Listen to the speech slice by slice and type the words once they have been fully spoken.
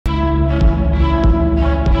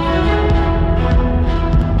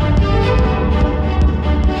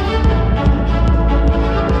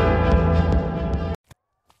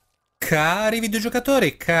Cari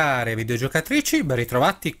videogiocatori, care videogiocatrici, ben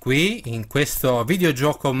ritrovati qui in questo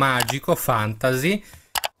videogioco magico fantasy,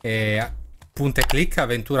 punta e clic,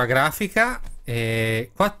 avventura grafica,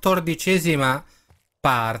 14ª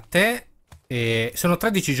parte. Sono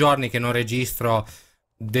 13 giorni che non registro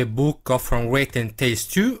The Book of From Great and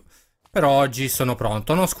Tales 2, però oggi sono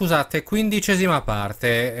pronto. No, scusate, 15ª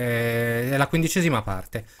parte, è la 15ª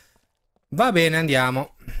parte. Va bene,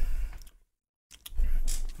 andiamo.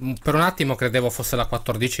 Per un attimo credevo fosse la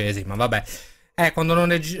 14ª, vabbè. Quando non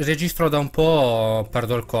registro da un po'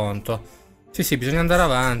 perdo il conto. Sì, bisogna andare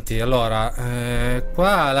avanti. Allora,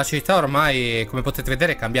 qua la città ormai, come potete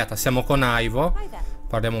vedere, è cambiata. Siamo con Ivo.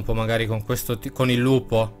 Parliamo un po' magari con con il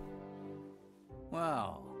lupo.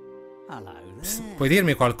 Puoi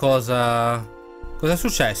dirmi qualcosa? Cosa è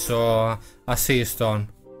successo a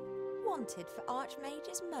Seaston?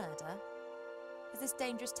 This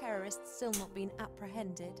dangerous terrorist still not been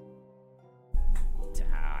apprehended?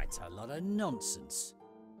 It's a lot of nonsense.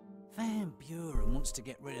 Van Buren wants to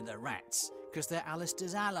get rid of the rats because they're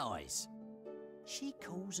Alistair's allies. She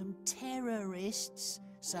calls them terrorists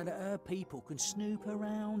so that her people can snoop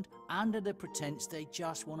around under the pretense they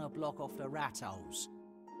just want to block off the rat holes.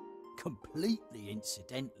 Completely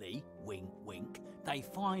incidentally, wink wink, they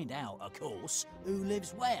find out, of course, who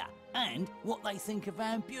lives where and what they think of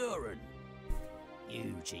Van Buren.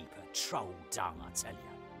 You jeeper troll dung, I tell you.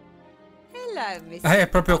 Hello, Miss. È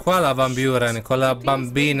proprio qua la Van Buren con la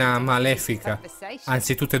bambina malefica.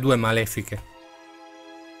 Anzi, tutte e due malefiche.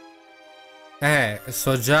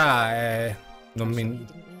 So già, non mi...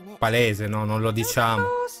 palese, no? Non lo diciamo.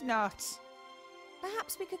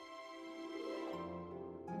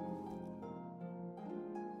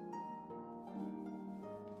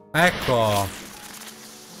 Ecco.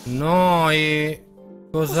 Noi...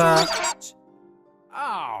 cosa...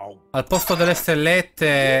 Al posto delle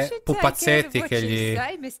stellette, pupazzetti che gli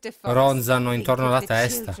ronzano intorno alla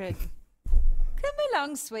testa. Come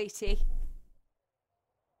along, sweetie.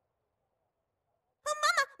 Oh,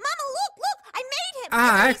 Mama, look, I made him.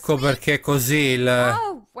 Ah, ecco perché così il...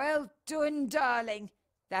 Oh, well done, darling.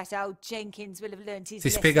 That old Jenkins will have learned his Si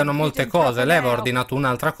spiegano molte cose. Lei aveva ordinato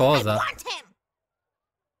un'altra cosa.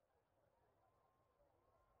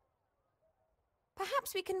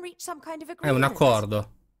 Perhaps we can reach some kind of È un agreement.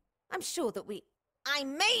 accordo. I'm sure that we... I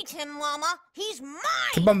made him, Mama. He's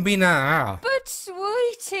mine. Che bambina ha? But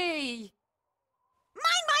sweetie.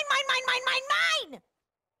 Mine.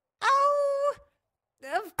 Oh.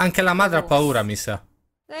 Anche la madre ha paura, mi sa,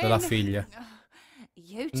 della figlia.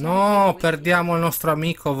 No, perdiamo il nostro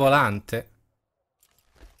amico volante.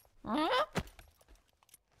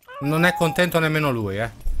 Non è contento nemmeno lui,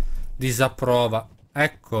 Disapprova.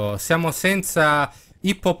 Ecco, siamo senza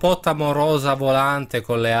ippopotamo rosa volante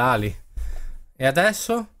con le ali. E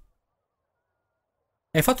adesso?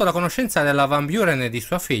 Hai fatto la conoscenza della Van Buren e di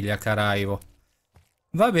sua figlia, cara Ivo.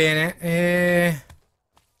 Va bene,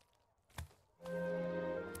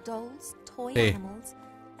 Dolls, toy animals.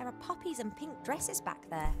 There are poppies and pink dresses back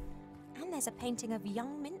there. And there's a painting of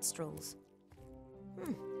young minstrels.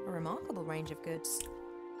 A remarkable range of goods.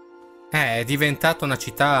 È diventata una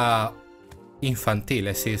città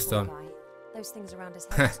infantile, Seaston. Those things around his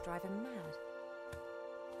head just drive him mad.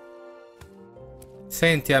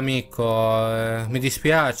 Senti, amico, mi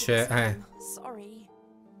dispiace. Sorry.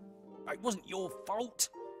 It wasn't your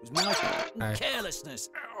fault. It was my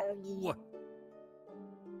carelessness. Ow.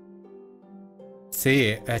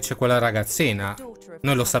 Sì, c'è quella ragazzina.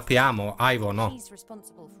 Noi lo sappiamo, Ivo no. She's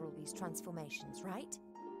responsible for all these transformations, right?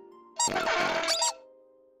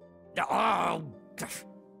 Oh.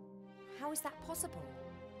 How is that possible?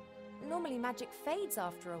 Normally magic fades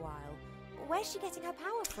after a while. Where's she getting her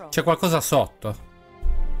power from? C'è qualcosa sotto.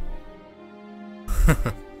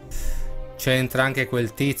 C'entra anche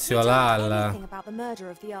quel tizio là Anything about the murder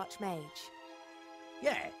of the Archmage?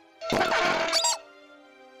 Yeah.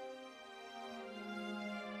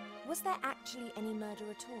 Was there actually any murder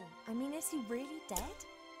at all? I mean, is he really dead?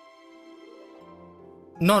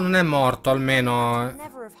 No, non è morto, almeno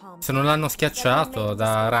Never have harmed se non l'hanno schiacciato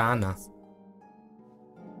da rana.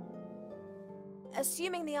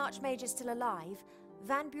 Assuming the Archmage is still alive,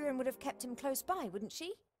 Van Buren would have kept him close by, wouldn't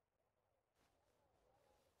she?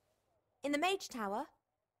 In the Mage Tower?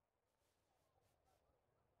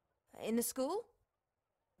 In the school?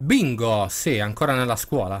 Bingo! Sì, ancora nella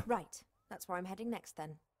scuola. Right, that's where I'm heading next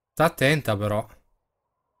then. Sta attenta però.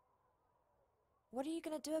 What are you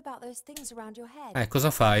going to do about those things around your head?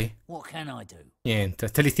 Cosa fai? What can I do?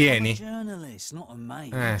 Niente, te li I'm a tieni? journalist, not a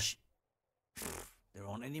mage. There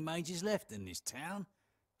aren't any mages left in this town.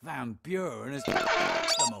 Van Buren has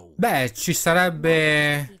them all. Beh, ci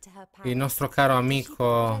sarebbe il nostro caro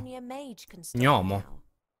amico Gnomo.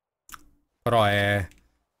 Però è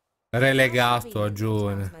relegato giù.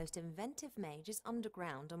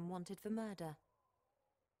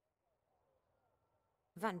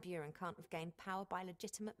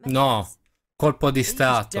 No, colpo di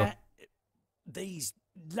stato. These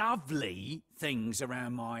lovely things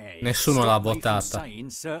around my head. Nessuno l'ha stop me from votata. saying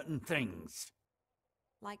certain things.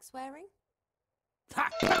 Like swearing?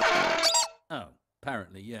 Oh,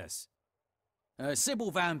 apparently, yes.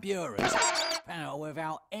 Sybil Van Buren's power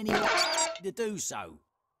without anyone to do so.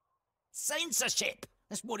 Censorship!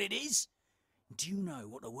 That's what it is. Do you know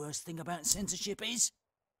what the worst thing about censorship is?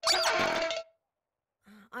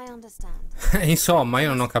 I understand. Insomma, io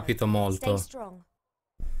non ho capito Stay molto. strong.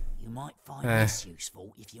 You might find this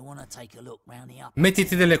useful if you want to take a look round the upper.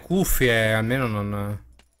 Mettiti delle cuffie, almeno non...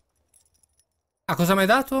 Ah, cosa mi hai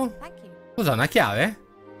dato? Thank you. Scusa, una chiave?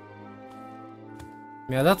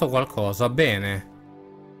 Mi ha dato qualcosa, bene.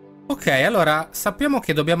 Ok, allora, sappiamo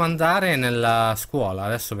che dobbiamo andare nella scuola.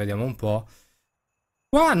 Adesso vediamo un po'.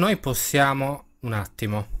 Qua noi possiamo... Un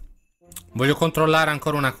attimo. Voglio controllare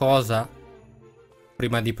ancora una cosa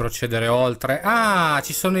prima di procedere oltre. Ah,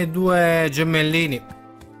 ci sono i due gemellini.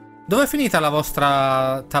 Dove è finita la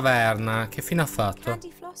vostra taverna? Che fine ha fatto?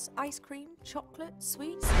 Candy floss, ice cream, chocolate,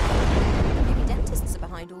 sweets. Maybe dentists are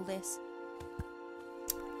behind all this.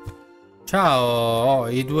 Ciao, oh,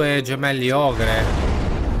 i due gemelli ogre. Rare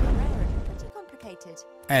and pretty complicated,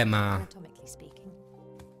 Ma anatomically speaking.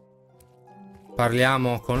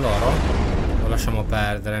 parliamo con loro? O lasciamo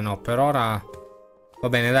perdere? No, per ora... Va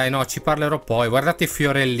bene, dai, no, ci parlerò poi. Guardate i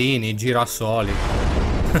fiorellini, i girasoli.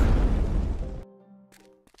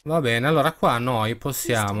 Va bene, allora qua noi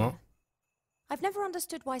possiamo... I've never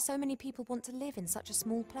understood why so many people want to live in such a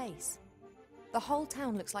small place. The whole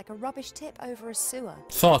town looks like a rubbish tip over a sewer.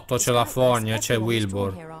 Sotto c'è la Despite this, fogna, c'è everyone was drawn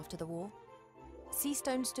Wilbur. here after the war.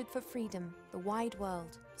 Seastone stood for freedom, the wide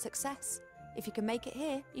world, success. If you can make it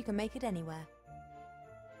here, you can make it anywhere.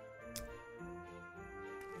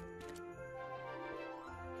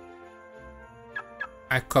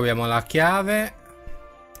 Ecco, abbiamo la chiave.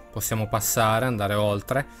 Possiamo passare, andare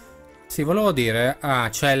oltre. Sì, volevo dire... Ah,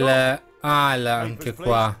 c'è il... Ah, anche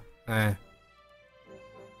qua.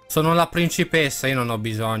 Sono la principessa, io non ho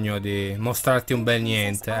bisogno di mostrarti un bel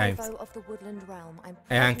niente.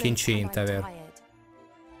 È anche incinta, è vero.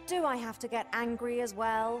 Do I have to get angry as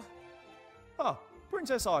well? Ah,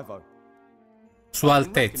 Princess Ivo. Sua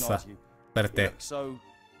Altezza, per You te. look so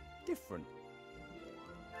different.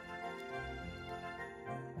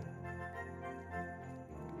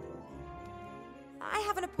 I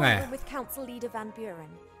have an appointment with Council Leader Van Buren.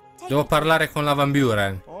 Take Devo it. parlare con la Van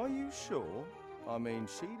Buren. Are you sure? I mean,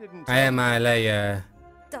 she didn't. Ma lei è...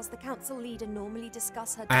 Does the council leader normally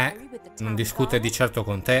discuss her diary with the town non discute di guard? certo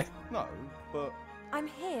con te. No, but I'm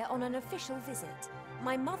here on an official visit.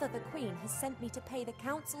 My mother, the Queen, has sent me to pay the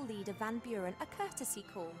council leader Van Buren a courtesy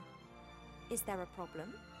call. Is there a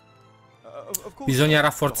problem? of course. Bisogna not.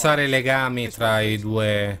 rafforzare i legami tra i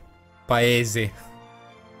due paesi.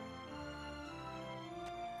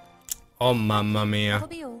 Oh mamma mia. That'll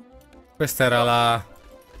be all. Questa era la...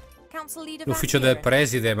 Council leader Van l'ufficio del Buren.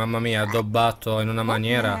 preside, mamma mia, addobbato in una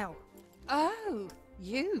maniera... Now? Oh,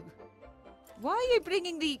 you. Why are you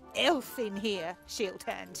bringing the elf in here, Shield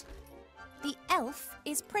Hand? The elf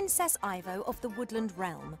is Princess Ivo of the Woodland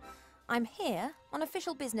Realm. I'm here on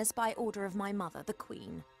official business by order of my mother, the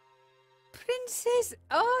Queen. Princess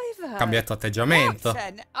Ivo. Cambiato atteggiamento. What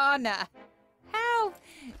an honor. How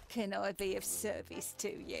can I be of service to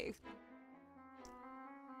you?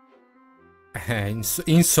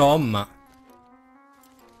 Insomma.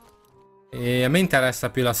 E a me interessa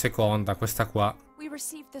più la seconda, questa qua. We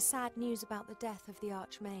received the sad news about the death of the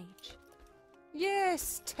Archmage.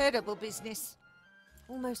 Yes, terrible business.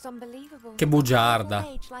 Almost unbelievable. Che bugiarda. A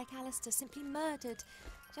mage like Alistair simply murdered,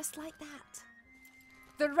 just like that.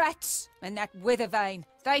 The rats and that Withervane.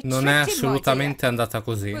 They Non è tricked him, my assolutamente andata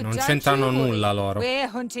così. dear. Non But c'entrano don't you worry. nulla loro. We're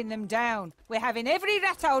hunting them down. We're having every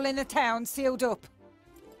rat hole in the town sealed up.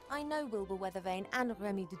 I know Wilbur Weathervane and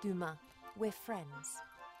Remy de Dumas. We're friends.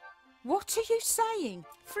 What are you saying?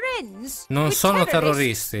 Friends? Non With sono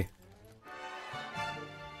terrorists? terroristi.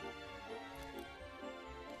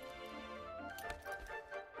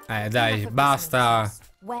 Dai, Enough of basta. this nonsense.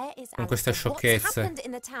 Where is con queste Alistair? sciocchezze. What's happened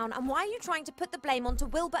in the town, and why are you trying to put the blame onto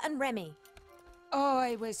Wilbur and Remy?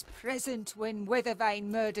 I was present when Withervane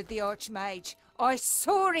murdered the Archmage. I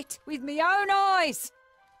saw it with my own eyes.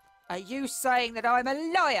 Are you saying that I'm a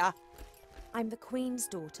liar? I'm the Queen's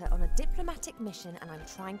daughter on a diplomatic mission and I'm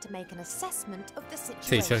trying to make an assessment of the situation.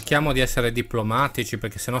 Sì, cerchiamo di essere diplomatici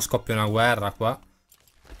perché sennò scoppia una guerra qua.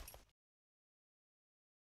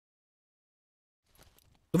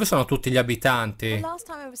 Dove sono tutti gli abitanti? The last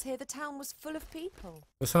time I was here, the town was full of people.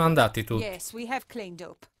 Dove sono andati tutti? Yes, we have cleaned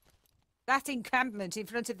up. That encampment in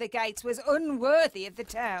front of the gates was unworthy of the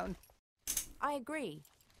town. I agree,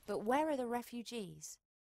 but where are the refugees?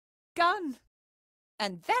 Gone.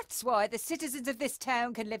 And that's why the citizens of this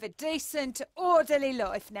town can live a decent, orderly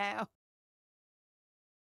life now.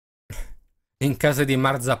 In casa di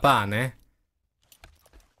marzapane?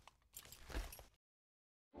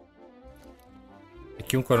 E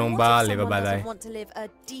chiunque non balli, vabbè dai. Want to live a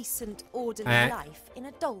decent, orderly life in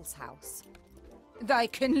a doll's house. They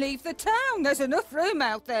can leave the town. There's enough room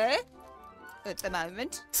out there. At the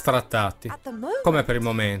moment. Sfrattati. At the moment. Come per il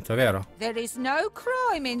momento, è vero? There is no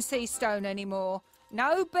crime in Seastone anymore.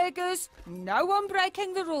 No beggars, no one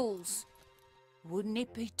breaking the rules. Wouldn't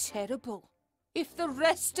it be terrible if the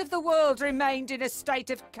rest of the world remained in a state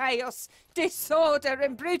of chaos, disorder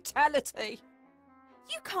and brutality?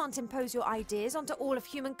 You can't impose your ideas onto all of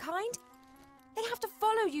humankind. They have to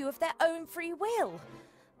follow you of their own free will.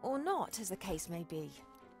 Or not, as the case may be.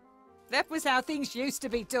 That was how things used to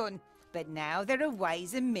be done. But now there are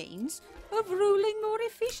ways and means of ruling more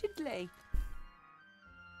efficiently.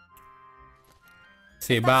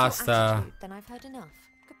 Sì, If that's your basta. attitude, then I've heard enough.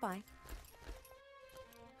 Goodbye.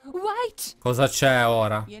 Wait! Cosa c'è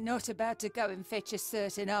ora? You're not about to go and fetch a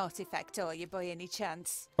certain artifact, are you, by any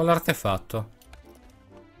chance? Con l'artefatto.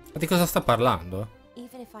 Ma di cosa sta parlando?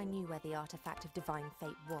 Even if I knew where the artifact of divine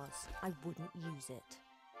fate was, I wouldn't use it.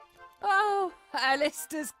 Oh,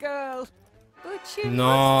 Alistair's girl. But you No,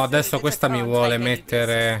 must see adesso that I questa mi can't vuole take any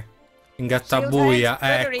mettere in gattabuia.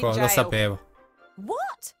 Shieldhead, Ecco, in lo jail. sapevo.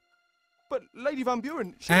 What? But Lady Van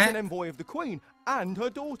Buren, she's an envoy of the Queen and her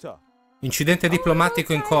daughter. Incidente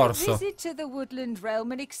diplomatico in corso. Visit to the Woodland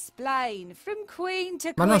Realm and explain from Queen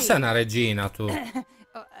to Ma non sei Queen. una regina tu.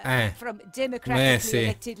 From democratically sì.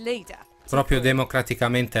 elected leader. to Proprio Queen.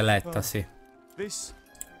 democraticamente eletta, sì.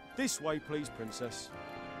 This way, please, Princess.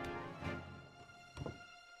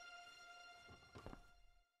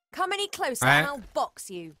 Come any closer and I'll box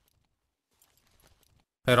you.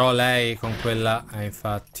 Però lei con quella...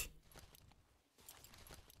 infatti.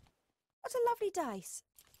 What a lovely dice.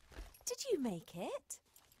 Did you make it?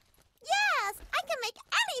 Yes, I can make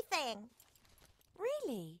anything.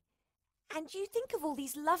 Really? And you think of all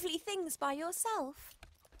these lovely things by yourself?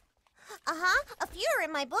 Uh-huh, a few are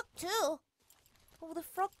in my book, too. Oh, the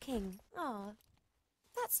Frog King. Oh,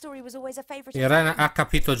 that story was always a favorite. Il re ha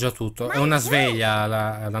capito già tutto. È una sveglia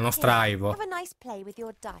la nostra Ivo. Have a nice play with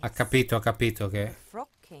your dice. Ha capito che... Frog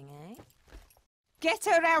King, eh? Get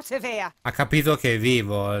her out of here. Ha capito che è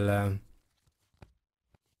vivo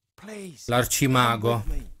l'arcimago.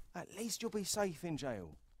 At least you'll be safe in jail.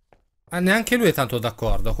 Neanche lui è tanto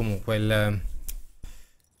d'accordo comunque,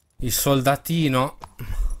 il soldatino.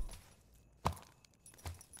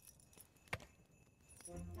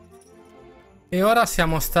 E ora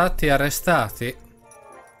siamo stati arrestati,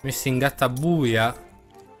 messi in gattabuia.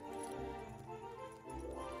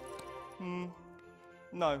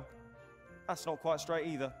 No, that's not quite straight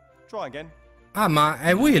either. Try again. Ah, ma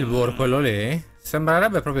è Wilbur quello lì?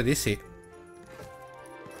 Sembrerebbe proprio di sì.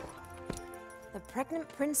 The pregnant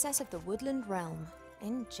princess of the Woodland Realm,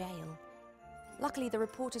 in jail. Luckily, the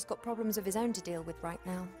reporter's got problems of his own to deal with right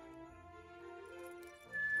now.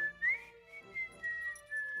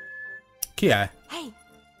 Chi è? Hey,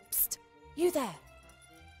 psst, you there.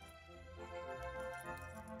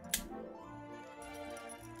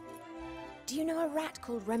 Do you know a rat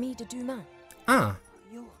called Remy de Dumas? Ah,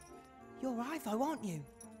 You're Ivo, aren't you?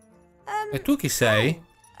 e tu chi sei?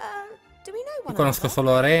 Do we know Io one conosco another?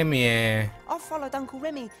 solo Remy e... I followed Uncle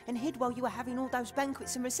Remy and hid while you were having all those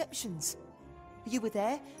banquets and receptions. You were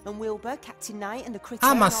there, and Wilbur, Captain Knight, and the critter,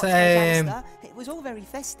 Ah, ma and Archibald sei... Alistair. It was all very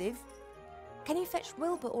festive. Can you fetch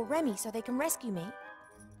Wilbur or Remy so they can rescue me?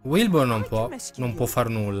 Wilbur non I può, can rescue non you. può far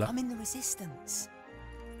nulla. I'm in the Resistance.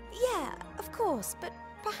 Yeah, of course, but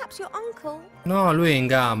perhaps your uncle... No, lui è in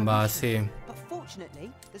gamba, sì. But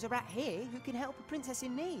fortunately, there's a rat here who can help a princess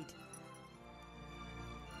in need.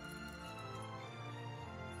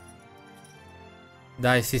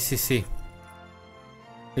 Dai, sì, sì, sì.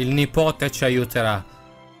 Il nipote ci aiuterà.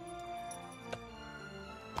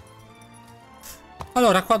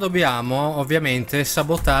 Allora, qua dobbiamo ovviamente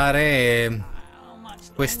sabotare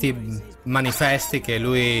questi manifesti che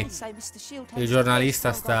lui, Say, Mr. Shieldhead, il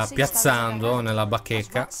giornalista, sta piazzando nella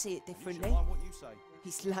bacheca. see it differently. Like what you say.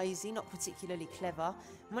 He's lazy, not particularly clever.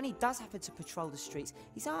 And when he does happen to patrol the streets,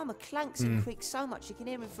 his armor clanks and creaks so much you can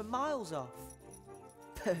hear him from miles off.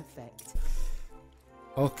 Perfect.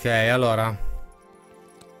 Ok, allora.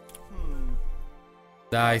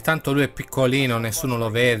 Dai, tanto lui è piccolino, nessuno lo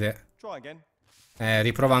vede.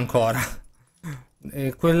 Riprova ancora.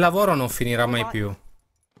 Quel lavoro non finirà mai più.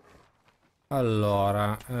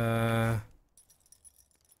 Allora.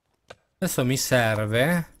 Adesso mi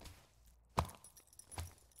serve.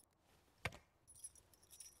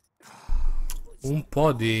 Un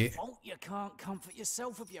po' di...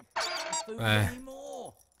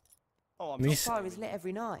 Fire is lit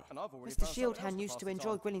every night. Mr. Shieldhand used to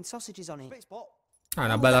enjoy grilling sausages on it. Ah,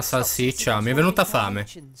 una bella salsiccia. Mi è venuta fame.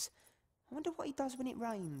 I wonder what he does when it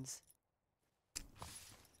rains.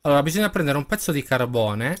 Allora, bisogna prendere un pezzo di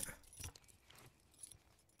carbone.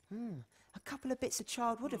 A couple of bits of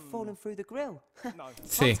charred wood have fallen through the grill.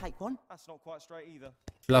 Sì. I'll take one. Ce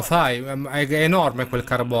la fai? È enorme quel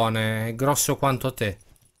carbone. È grosso quanto te.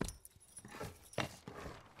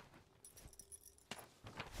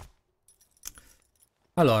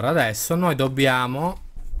 Allora, adesso noi dobbiamo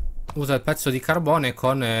usare il pezzo di carbone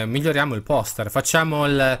con... miglioriamo il poster. Facciamo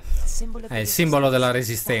il simbolo della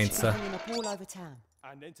resistenza.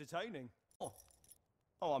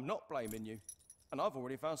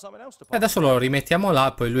 E adesso lo rimettiamo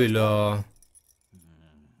là, poi lui lo...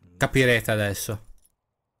 Capirete adesso.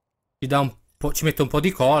 Ci dà un po'... Ci mette un po'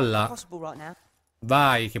 di colla.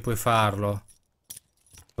 Vai, che puoi farlo.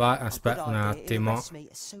 Vai, aspetta un attimo.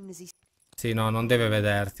 Sì, no, non deve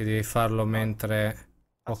vederti, devi farlo mentre...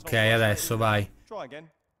 Ok, adesso vai.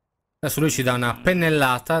 Adesso lui ci dà una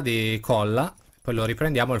pennellata di colla. Poi lo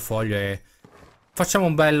riprendiamo il foglio e... Facciamo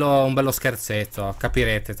un bello scherzetto.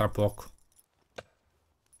 Capirete tra poco.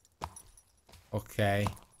 Ok.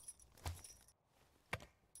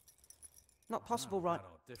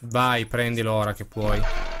 Vai, prendilo ora che puoi.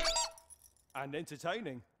 And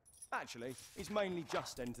entertaining. Actually, it's mainly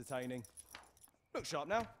just entertaining. Look sharp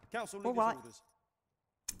now. Council leaders orders.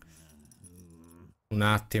 Un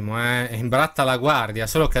attimo, imbratta la guardia.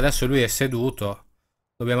 Solo che adesso lui è seduto.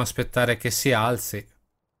 Dobbiamo aspettare che si alzi.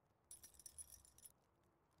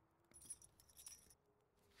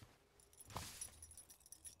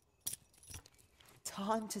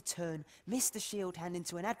 Time to turn Mr. Shieldhand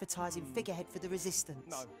into an advertising figurehead for the resistance.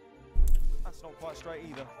 No. That's not quite straight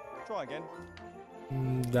either. Try again.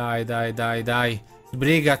 Dai.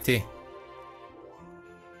 Sbrigati.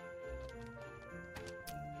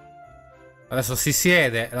 Adesso si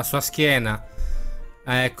siede, la sua schiena.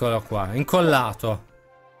 Eccolo qua, incollato.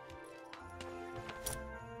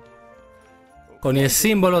 Con il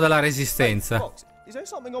simbolo della resistenza. Fox, is there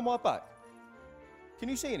something on my back? Can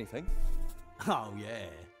you see anything? Oh, yeah.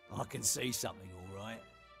 I can see something, all right.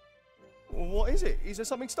 What is it? Is there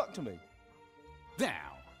something stuck to me?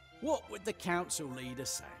 Now, what would the council leader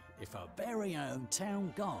say if our very own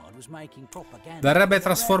town guard was making propaganda? Verrebbe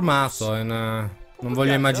trasformato in... non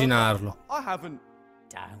voglio immaginarlo. I haven't.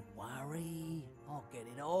 Don't worry. I'll get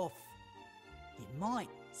it off. It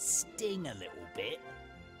might sting a little bit.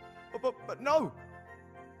 But no.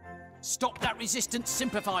 Stop that resistance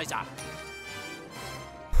sympathizer.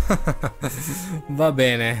 Va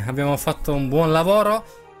bene, abbiamo fatto un buon lavoro.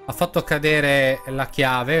 Ha fatto cadere la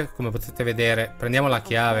chiave, come potete vedere. Prendiamo la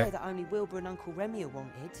chiave. There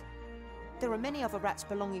are many other rats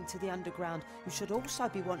belonging to the underground who should also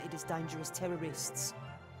be wanted as dangerous terrorists.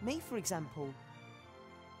 Me, for example.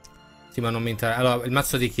 Sì, ma non mi interessa. Allora, il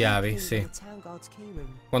mazzo di chiavi, sì.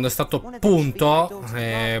 Quando è stato punto,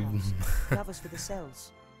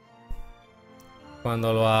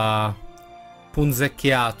 quando lo ha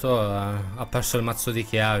punzecchiato, ha perso il mazzo di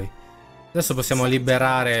chiavi. Adesso possiamo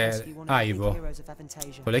liberare Ivo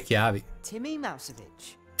con le chiavi.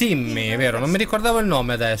 Timmy, è vero, non mi ricordavo il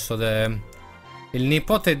nome adesso. Il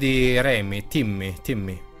nipote di Remy, Timmy,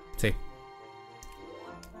 sì.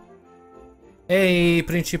 Ehi,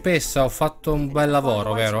 principessa, ho fatto un bel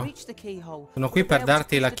lavoro, vero? Sono qui per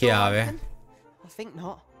darti la chiave.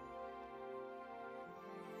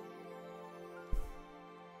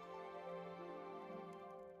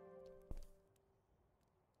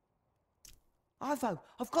 Ivo,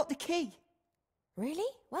 I've got the key. Really?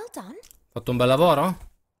 Well done. Fatto un bel lavoro?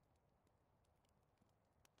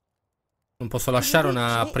 Non posso lasciare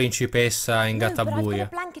una principessa in gattabuia.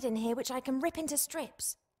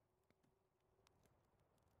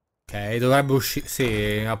 Ok, dovrebbe uscire.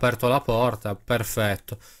 Sì, ha aperto la porta.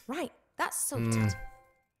 Perfetto.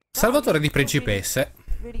 Salvatore di principesse.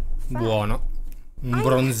 Buono. Un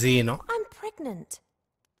bronzino.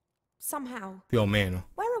 Più o meno.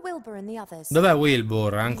 are Wilbur and the others? Dov'è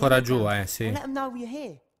Wilbur? È ancora giù, sì. Let them know you're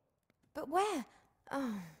here. But where?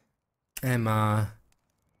 Oh, Ma...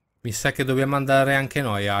 mi sa che dobbiamo andare anche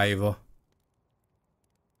noi, Ivo.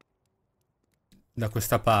 Da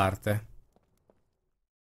questa parte.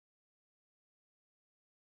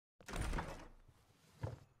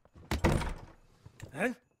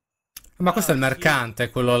 Ma questo è il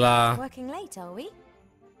mercante, quello là. working late, are we?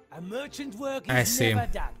 Sì.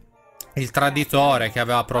 Il traditore che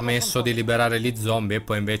aveva promesso di liberare gli zombie e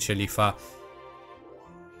poi invece li fa.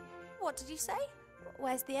 What did you say?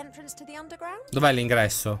 Where's the entrance to the underground? Dov'è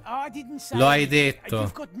l'ingresso? Lo hai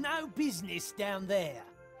detto.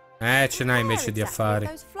 Ce n'hai invece di affari.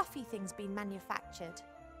 Those fluffy things been manufactured.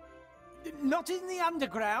 Not in the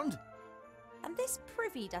underground. And this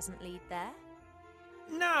privy doesn't lead there.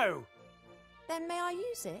 No. Then may I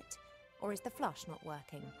use it? Or is the flush not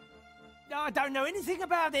working? I don't know anything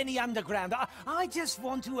about any underground. I just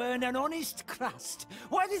want to earn an honest crust.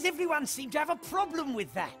 Why does everyone seem to have a problem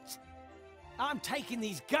with that? I'm taking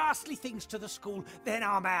these ghastly things to the school, then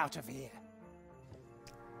I'm out of here.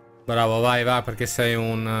 Bravo, vai, vai, perché sei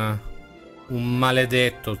un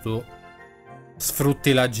maledetto tu.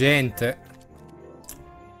 Sfrutti la gente.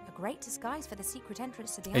 A great disguise for the secret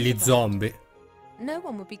entrance to the E gli underground. zombie. No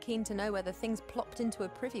one would be keen to know where the things plopped into a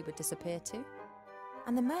privy would disappear to.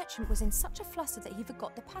 And the merchant was in such a fluster that he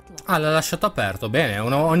forgot the padlock. Ah, l'ha lasciato aperto. Bene,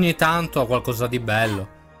 ogni tanto qualcosa di bello.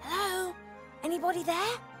 Hello? Anybody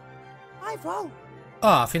there? Ivo.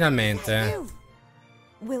 Ah, finalmente. You?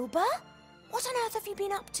 Wilbur? What on earth have you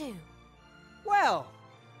been up to? Well,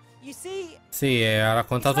 you see, Sì, ha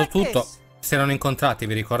raccontato It's like tutto. this. Si erano incontrati,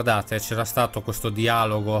 vi ricordate? C'era stato questo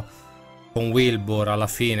dialogo con Wilbur alla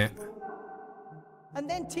fine. and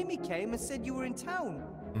then Timmy came and said you were in town.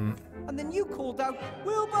 Mm. And then you called out,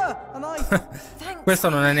 Wilbur, and I... Thanks. Questo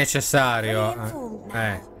non è necessario. Fully informed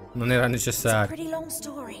now. Non era It's a necessario. pretty long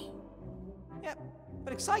story. Yeah,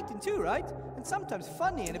 but exciting too, right? And sometimes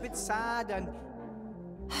funny and a bit sad and...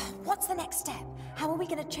 What's the next step? How are we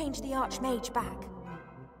going to change the Archmage back?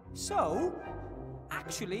 So,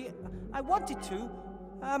 actually, I wanted to,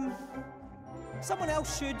 someone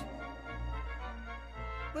else should...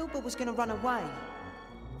 Wilbur was gonna run away.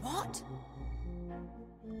 What?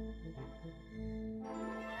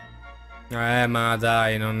 Ma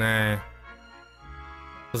dai, non è...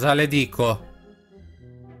 Cosa le dico?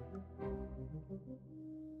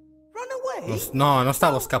 Run away? No, non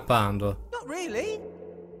stavo scappando. Not really.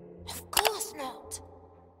 Of course not.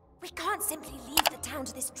 We can't simply leave the town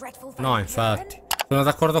to this dreadful No, vampire. infatti. Sono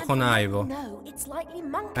d'accordo con Ivo. No, it's likely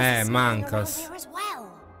Monkus Eh, is sneaking around Monkus. here as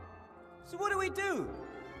well. So what do we do?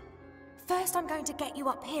 First, I'm going to get you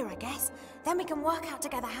up here, I guess. Then we can work out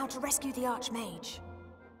together how to rescue the Archmage.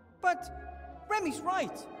 But Remy's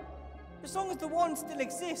right. As long as the wand still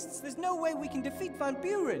exists, there's no way we can defeat Van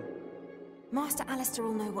Buren. Master Alistair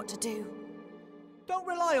will know what to do. Don't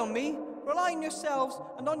rely on me. Rely on yourselves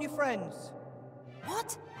and on your friends.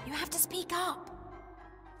 What? You have to speak up.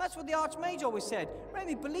 That's what the Archmage always said.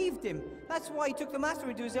 Remy believed him. That's why he took the matter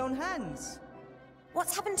into his own hands.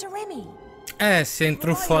 What's happened to Remy? Si è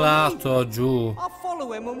intruffolato giù. I'll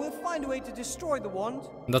follow him and we'll find a way to destroy the wand.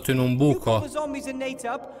 È andato in un You call buco. the zombies and Nate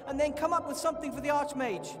up, and then come up with something for the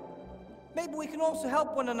Archmage. Maybe we can also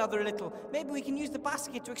help one another a little. Maybe we can use the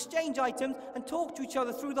basket to exchange items and talk to each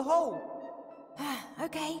other through the hole.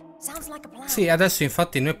 Okay, sounds like a plan. Sì, adesso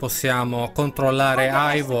infatti noi possiamo controllare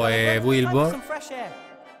Ivo e Wilbur. Some fresh air.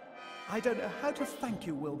 I don't know how to thank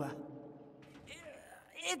you, Wilbur.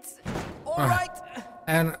 It's all right.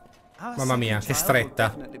 Our Mamma mia, second che child stretta.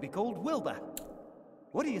 will definitely be called Wilbur.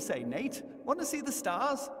 What do you say, Nate? Want to see the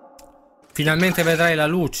stars? Finalmente vedrai la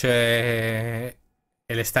luce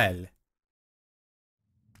e le stelle.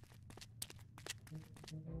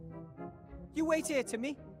 You wait here,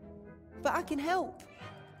 Timmy. But I can help.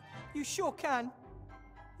 You sure can.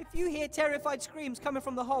 If you hear terrified screams coming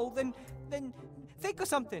from the hole, then think of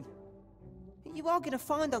something. You are going to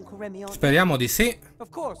find Uncle Remy, aren't you? Speriamo di sì. Of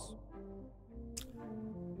course.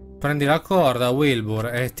 Prendi la corda,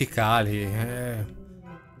 Wilbur, e ti cali.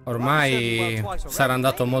 Ormai sarà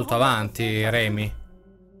andato molto avanti, Remy.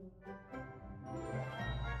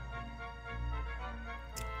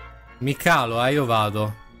 Mi calo, io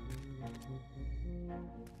vado.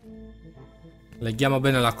 Leghiamo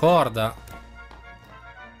bene la corda.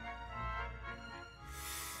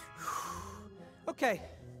 Ok.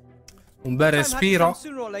 Un bel respiro.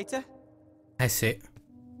 Sooner or later. Sì.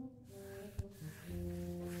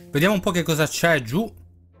 Vediamo un po' che cosa c'è giù.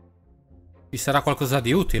 Ci sarà qualcosa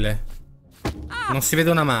di utile. Non si vede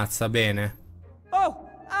una mazza, bene. Oh,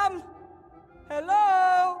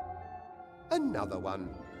 hello. Another one.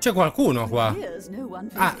 C'è qualcuno qua.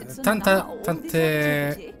 Ah,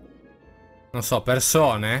 tante... non so,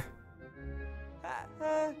 persone?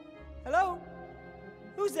 Hello?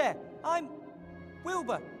 Who's there? I'm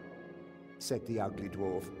Wilbur. Said the ugly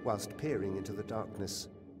dwarf whilst peering into the darkness.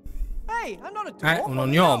 Hey, I'm not a dwarf. Un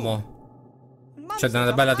ognomo. C'è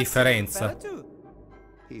una bella differenza.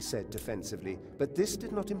 He said defensively, but this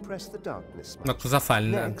did not impress the darkness much. Ma cosa fa il...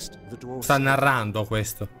 Next, the dwarf sta said, narrando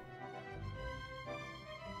questo.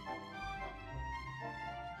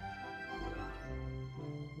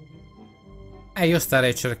 Io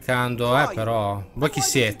starei cercando, però... Voi chi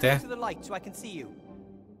siete?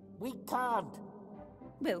 We can't.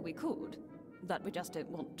 Well, we could, but we just don't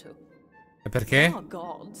want to. E perché? Our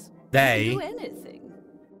gods. Dei? Do anything.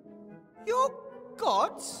 Your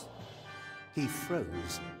gods? He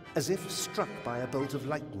froze, as if struck by a bolt of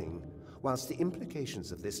lightning, whilst the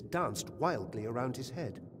implications of this danced wildly around his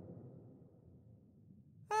head.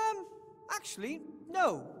 Actually,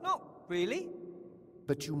 no, not really.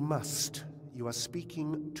 But you must. You are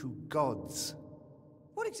speaking to gods.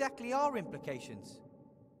 What exactly are implications?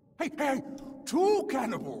 Hey, hey! 2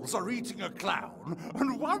 cannibals are eating a clown,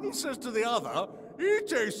 and one says to the other, he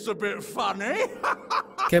tastes a bit funny.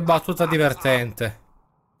 Che battuta divertente.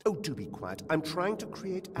 Oh, do be quiet. I'm trying to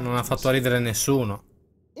create Non ha fatto ridere nessuno.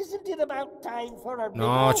 Isn't it about time for a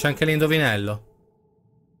No, c'è anche l'indovinello.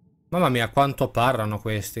 Mamma mia, quanto parlano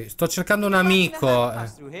questi. Sto cercando un amico.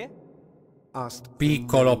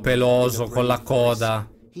 Piccolo, peloso, con la coda.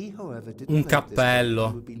 Un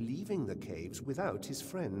cappello.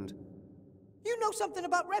 You know something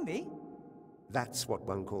about Remy? That's what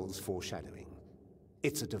one calls foreshadowing.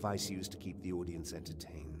 It's a device used to keep the audience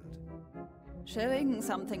entertained. Showing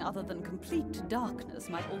something other than complete darkness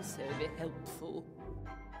might also be helpful.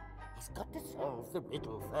 He's got to solve the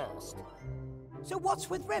riddle first. So what's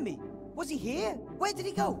with Remy? Was he here? Where did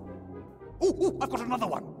he go? Oh, I've got another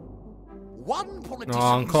one. One politician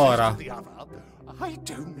No, ancora. says to the other, I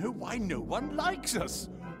don't know why no one likes us.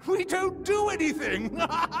 We don't do anything.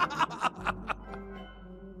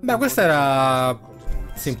 Beh, questa era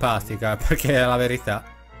simpatica, perché è la verità.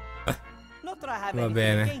 Not that I have Va anything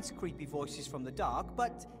bene. against creepy voices from the dark,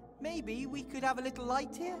 but maybe we could have a little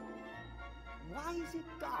light here. Why is it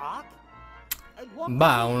dark?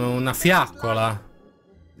 Bah, una fiaccola.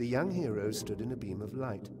 The young hero stood in a beam of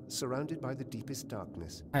light, surrounded by the deepest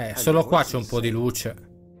darkness. Solo qua c'è un po' di luce.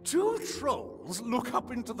 2 trolls look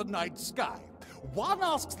up into the night sky. One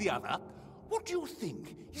asks the other, what do you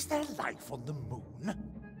think? Is there life on the moon?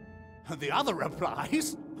 And the other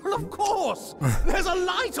replies, well, of course! There's a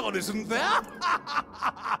light on, isn't there?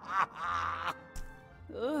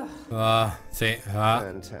 Sì,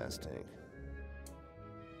 Fantastic.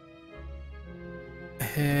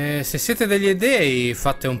 Se siete degli dei,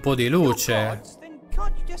 fate un po' di luce.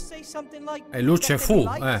 E luce fu,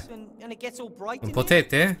 Non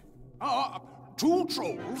potete?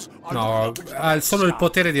 No, ha solo il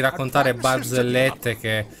potere di raccontare barzellette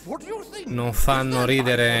che non fanno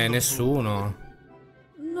ridere nessuno.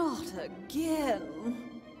 Not again.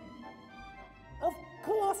 Of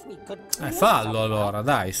course we could. Fallo allora,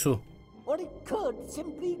 dai, su. Or it could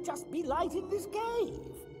simply just be light in this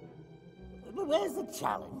cave. But where's the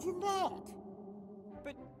challenge in that?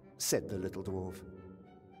 But said the little dwarf,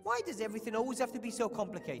 why does everything always have to be so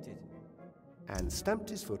complicated? and stamped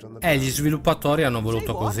his foot on the Gli ground. sviluppatori hanno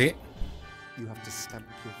voluto così. You have to stamp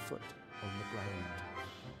your foot on the ground.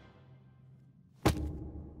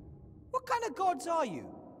 What kind of gods are you?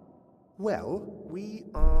 Well, we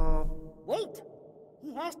are... Wait!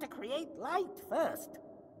 He has to create light first.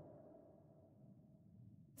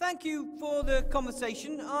 Thank you for the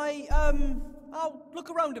conversation. I'll look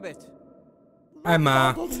around a bit.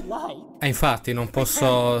 Ma... infatti non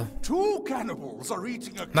posso...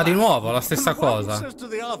 Ma di nuovo, la stessa cosa.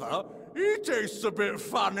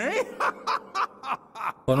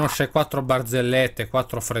 Conosce 4 barzellette,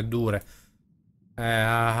 4 freddure.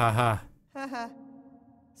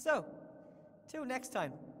 So, till next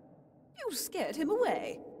time. You scared him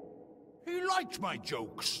away. He liked my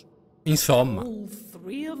jokes. Insomma. All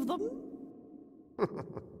 3 of them?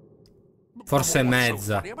 Forse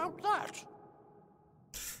mezza.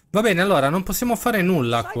 Va bene, allora non possiamo fare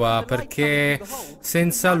nulla qua perché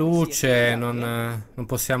senza luce non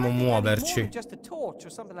possiamo muoverci.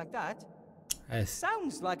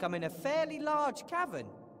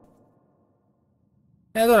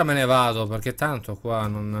 E allora me ne vado perché tanto qua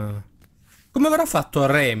non... Come avrà fatto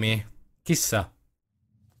Remy? Chissà.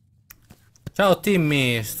 Ciao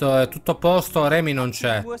Timmy, è tutto a posto, Remy non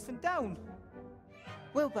c'è.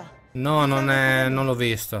 No, non l'ho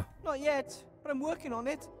visto.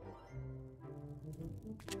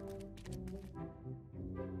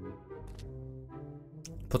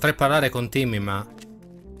 Potrei parlare con Timmy, ma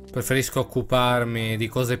preferisco occuparmi di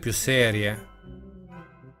cose più serie.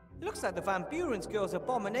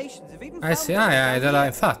 Eh sì,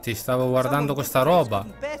 infatti stavo guardando questa roba.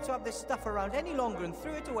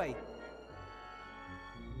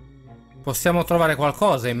 Possiamo trovare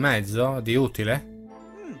qualcosa in mezzo di utile?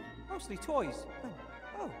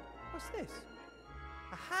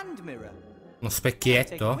 Uno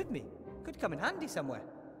specchietto?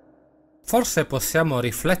 Forse possiamo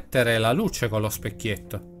riflettere la luce con lo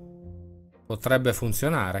specchietto. Potrebbe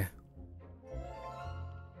funzionare.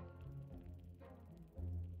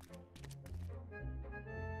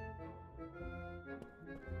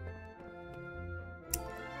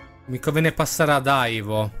 Mi conviene passare ad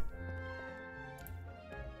Ivo.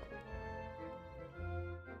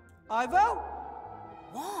 Ivo?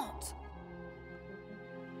 What?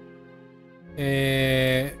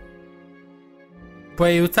 Puoi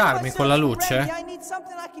aiutarmi con la luce? I need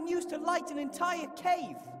something I can use to light an entire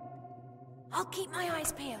cave. I'll keep my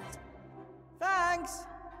eyes peeled. Thanks.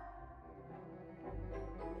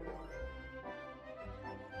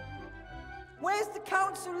 Where's the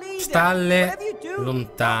council leader? Stalle Whatever you do,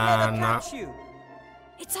 lontana. don't let her catch you.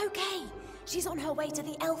 It's okay. She's on her way to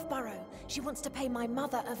the Elf Burrow. She wants to pay my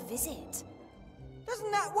mother a visit.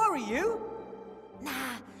 Doesn't that worry you?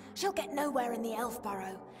 Nah, she'll get nowhere in the Elf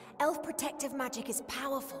Burrow. Elf protective magic is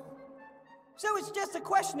powerful. So it's just a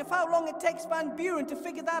question of how long it takes Van Buren to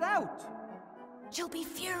figure that out. She'll be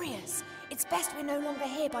furious. It's best we're no longer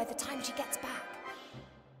here by the time she gets back.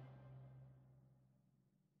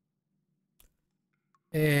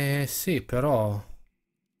 Sì, però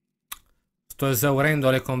sto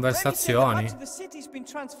esaurendo le conversazioni.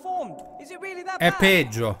 È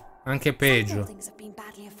peggio, anche peggio.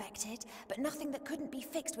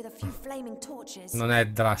 Non è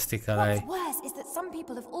drastica lei.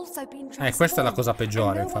 Questa è la cosa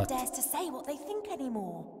peggiore, infatti.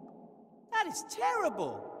 That is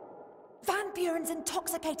terrible. Van Buren's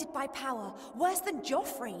intoxicated by power, worse than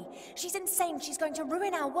Joffrey. She's insane, she's going to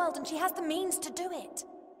ruin our world, and she has the means to do it.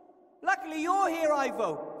 Luckily you're here,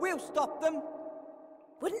 Ivo. We'll stop them.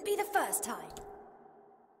 Wouldn't be the first time.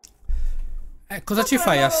 Cosa ci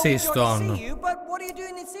fai a Seastone? But what are you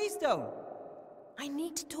doing in Seastone? I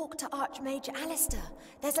need to talk to Archmage Alistair.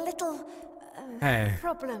 There's a little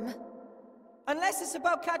problem. Unless it's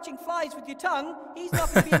about catching flies with your tongue, he's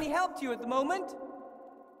not going to be any help to you at the moment.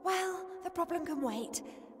 Well, the problem can wait.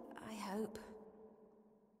 I hope.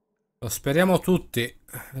 Lo speriamo tutti.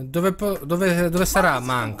 Dove sarà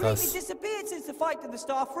Mancos?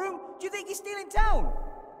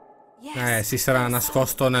 Si sarà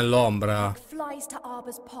nascosto nell'ombra. Flies to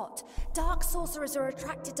Arbor's pot. Dark sorcerers are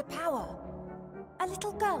attracted to power. A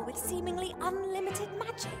little girl with seemingly unlimited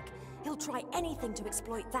magic. He'll try anything to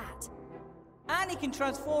exploit that. And he can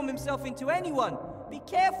transform himself into anyone. Be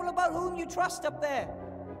careful about whom you trust up there.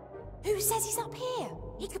 Who says he's up here?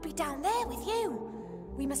 He could be down there with you.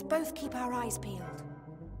 We must both keep our eyes peeled.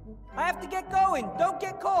 I have to get going. Don't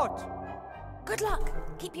get caught. Good luck.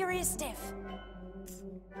 Keep your ears stiff.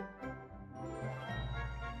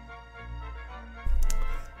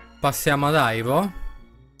 Passiamo ad Ivo.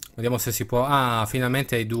 Vediamo se si può. Ah,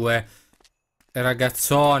 finalmente i due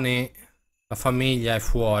ragazzoni. La famiglia è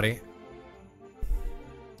fuori.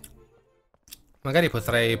 Magari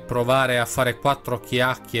potrei provare a fare 4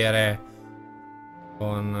 chiacchiere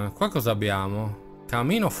con... Qua cosa abbiamo?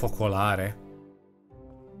 Camino focolare.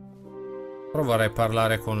 Però vorrei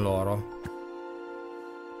parlare con loro.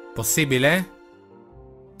 Possibile?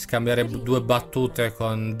 Scambiare 2 battute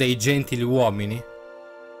con dei gentili uomini?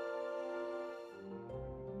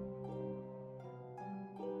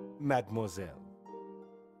 Mademoiselle.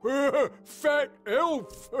 Fat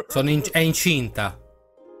elf! È incinta.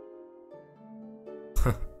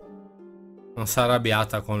 Non si è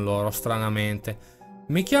arrabbiata con loro, stranamente.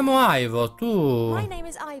 Mi chiamo Ivo, tu...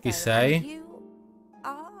 Chi sei?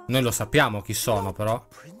 Noi lo sappiamo chi sono, però.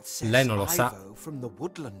 Lei non lo sa.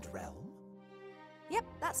 Yep,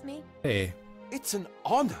 that's me. It's an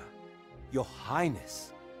honor, Your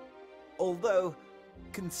Highness. Although,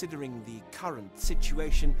 considering the current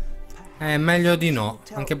situation, è meglio di no,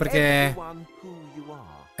 anche perché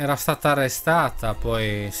era stata arrestata,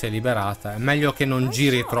 poi si è liberata. È meglio che non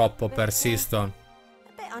giri troppo per Seastone.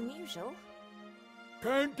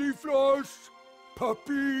 Candy floss,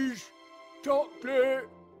 puppies, chocolate,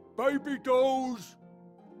 baby dolls.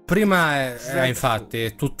 Prima era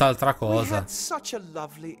infatti tutt'altra cosa.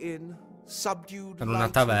 Era una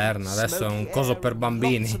taverna, adesso è un coso per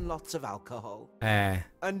bambini.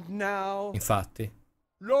 Infatti.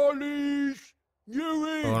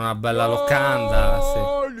 Una bella locanda, sì.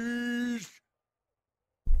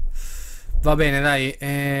 Va bene, dai.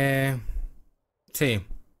 Sì.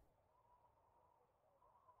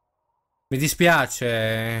 Mi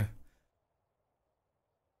dispiace.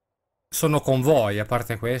 Sono con voi, a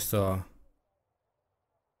parte questo.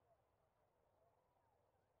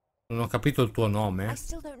 Non ho capito il tuo nome. I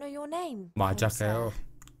still don't know your name. Ma già che sir.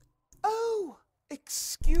 Oh,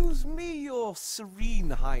 excuse me, your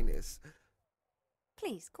serene highness.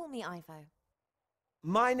 Please, call me Ivo.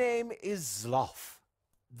 My name is Zloff.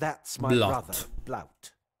 That's my Blot. brother,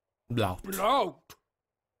 Blout. Blout. Blout!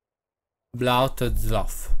 Blout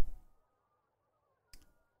Zloff.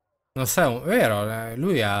 Non sai, vero?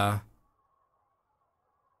 Lui ha...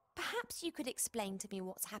 Perhaps you could explain to me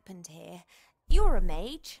what's happened here. You're a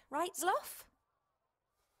mage, right, Zloff?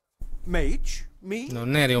 Mage? Me?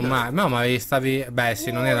 Non eri un mago. No, ma stavi... Beh,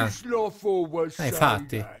 sì, non era... Sloth always say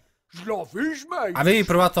infatti. that. Sloth is made. Avevi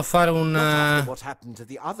provato a fare Not after what happened to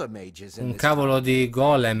the other mages in un this cavolo town. di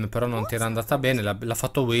golem, però non ti era andata bene. L'ha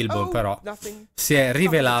fatto Wilbur, Oh, però. nothing. Si è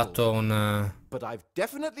rivelato un... But I've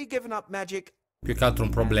definitely given up magic. più che altro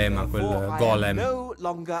un problema, quel Therefore, I am golem. no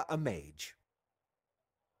longer a mage.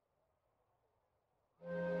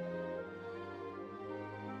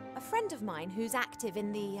 A friend of mine who's active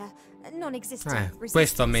in the non-existent resistance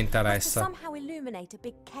questo mi has to interessa. somehow illuminate a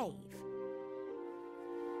big cave.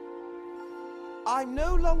 I'm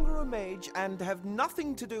no longer a mage and have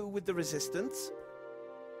nothing to do with the resistance.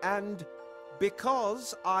 And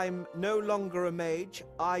because I'm no longer a mage,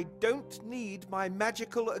 I don't need my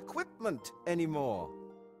magical equipment anymore.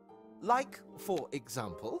 Like, for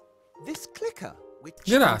example, this clicker, which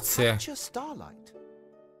Grazie. can capture starlight.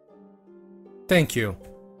 Thank you.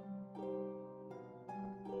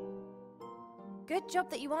 Good job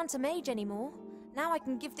that you aren't a mage anymore. Now I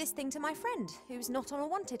can give this thing to my friend, who's not on a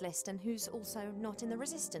wanted list and who's also not in the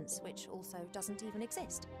resistance, which also doesn't even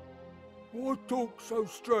exist. Why talk so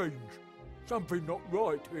strange? Something not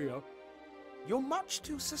right here. You're much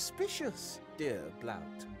too suspicious, dear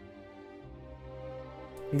Blout.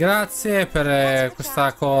 Grazie per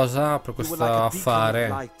questa cosa, per You were questo like a beacon of affare.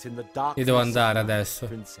 light in the Io darkness devo of andare night, adesso.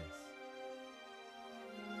 princess.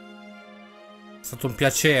 È stato un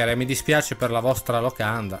piacere, mi dispiace per la vostra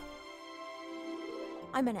locanda.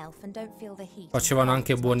 I'm an elf and don't feel the heat. Facevano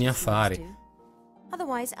anche buoni as much as affari. humans do.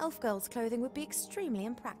 Otherwise, elf girls' clothing would be extremely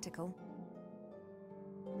impractical.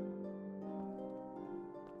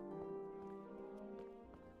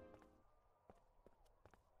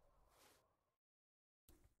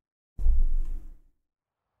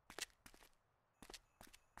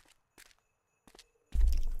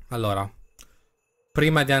 Allora,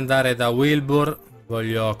 prima di andare da Wilbur,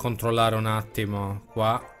 voglio controllare un attimo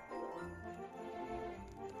qua.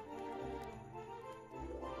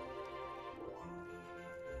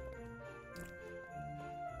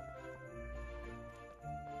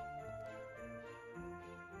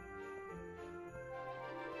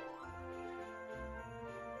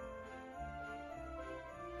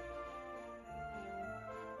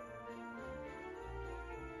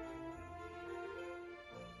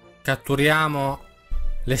 Catturiamo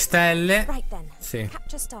le stelle. Right then. Sì.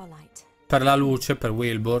 Capture starlight. Per la luce, per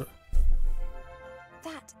Wilbur.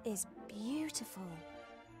 That is beautiful.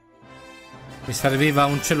 Mi serviva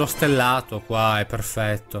un cielo stellato qua, è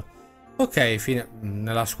perfetto. Ok,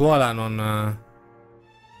 nella scuola non...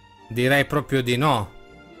 direi proprio di no.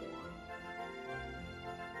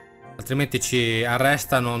 Altrimenti ci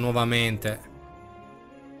arrestano nuovamente.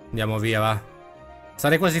 Andiamo via, va.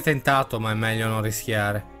 Sarei quasi tentato, ma è meglio non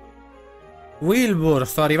rischiare. Wilbur,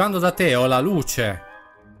 sto arrivando da te, ho la luce.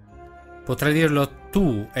 Potrei dirlo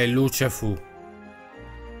tu e luce fu.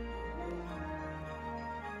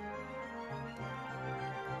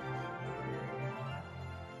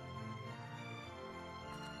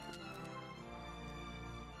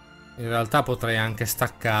 In realtà potrei anche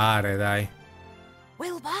staccare, dai.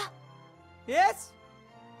 Wilbur? Yes?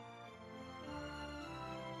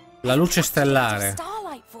 La luce stellare.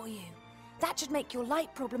 Starlight for you. That should make your light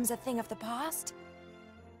problems a thing of the past.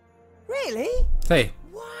 Really? Sì.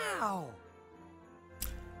 Wow.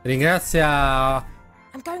 Ringrazia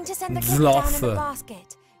I'm going to send the cake down in Zloff, the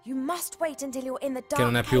basket. You must wait until you're in the dark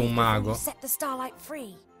non è più cave un before mago. you set the starlight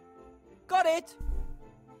free. Got it.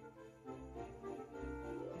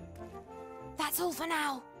 That's all for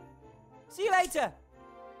now. See you later.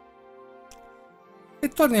 E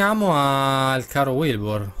torniamo al caro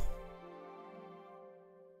Wilbur.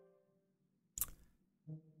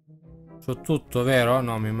 C'ho tutto, vero?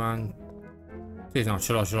 No, mi manca. Sì, no,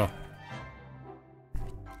 ce l'ho.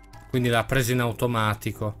 Quindi l'ha preso in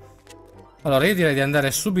automatico. Allora, io direi di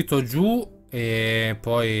andare subito giù e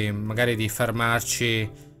poi magari di fermarci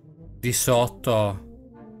di sotto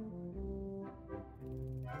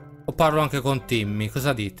O parlo anche con Timmy?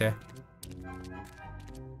 Cosa dite?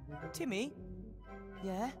 Timmy?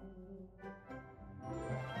 Yeah?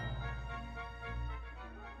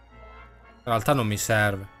 In realtà non mi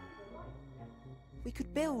serve. We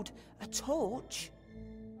could build a torch.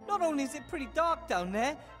 Not only is it pretty dark down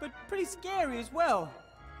there, but pretty scary as well.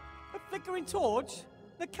 A flickering torch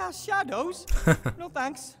that casts shadows? No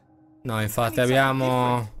thanks. No, I infatti need something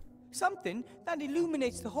abbiamo... different. Something that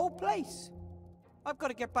illuminates the whole place. I've got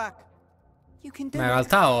to get back. You can do Ma in it.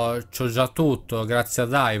 realtà c'ho già tutto, grazie a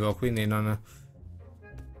Daivo, quindi non...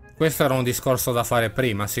 Questo era un discorso da fare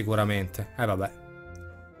prima, sicuramente. Vabbè.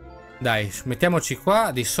 Dai, mettiamoci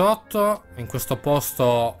qua, di sotto, in questo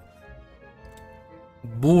posto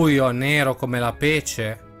buio, nero come la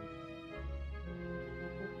pece.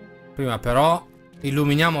 Prima però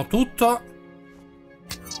illuminiamo tutto.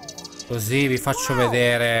 Così vi faccio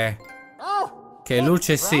vedere che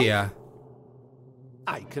luce sia.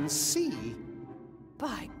 I can see.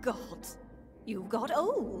 By God, you've got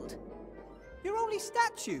old. You're only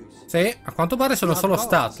statues. Sì, a quanto pare sono solo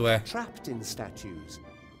statue. Trapped in statues.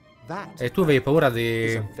 That E tu avevi paura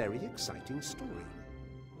is a very exciting story.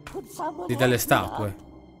 Could someone di delle help me statue.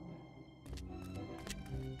 up?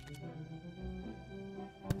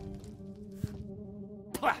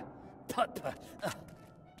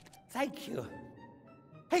 Thank you.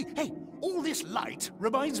 Hey, all this light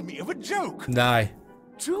reminds me of a joke. Dai.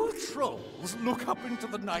 Two trolls look up into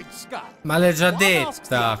the night sky. Ma l'hai già One asks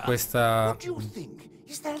the detta other, questa... What do you think?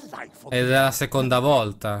 Is there life on Ed è la seconda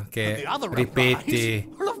volta che the other ripeti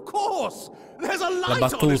replies, well, of course. There's a la light on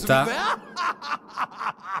us battuta. there.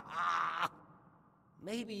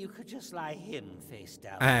 Maybe you could just lie him face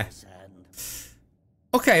down Eh. in the sand.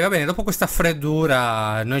 Ok, va bene, dopo questa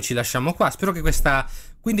freddura noi ci lasciamo qua. Spero che questa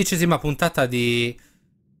 15ª puntata di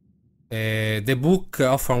The Book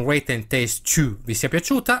of Unwritten Tales 2 vi sia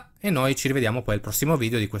piaciuta e noi ci rivediamo poi al prossimo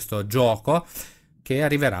video di questo gioco che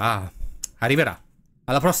arriverà.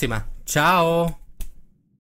 Alla prossima, ciao!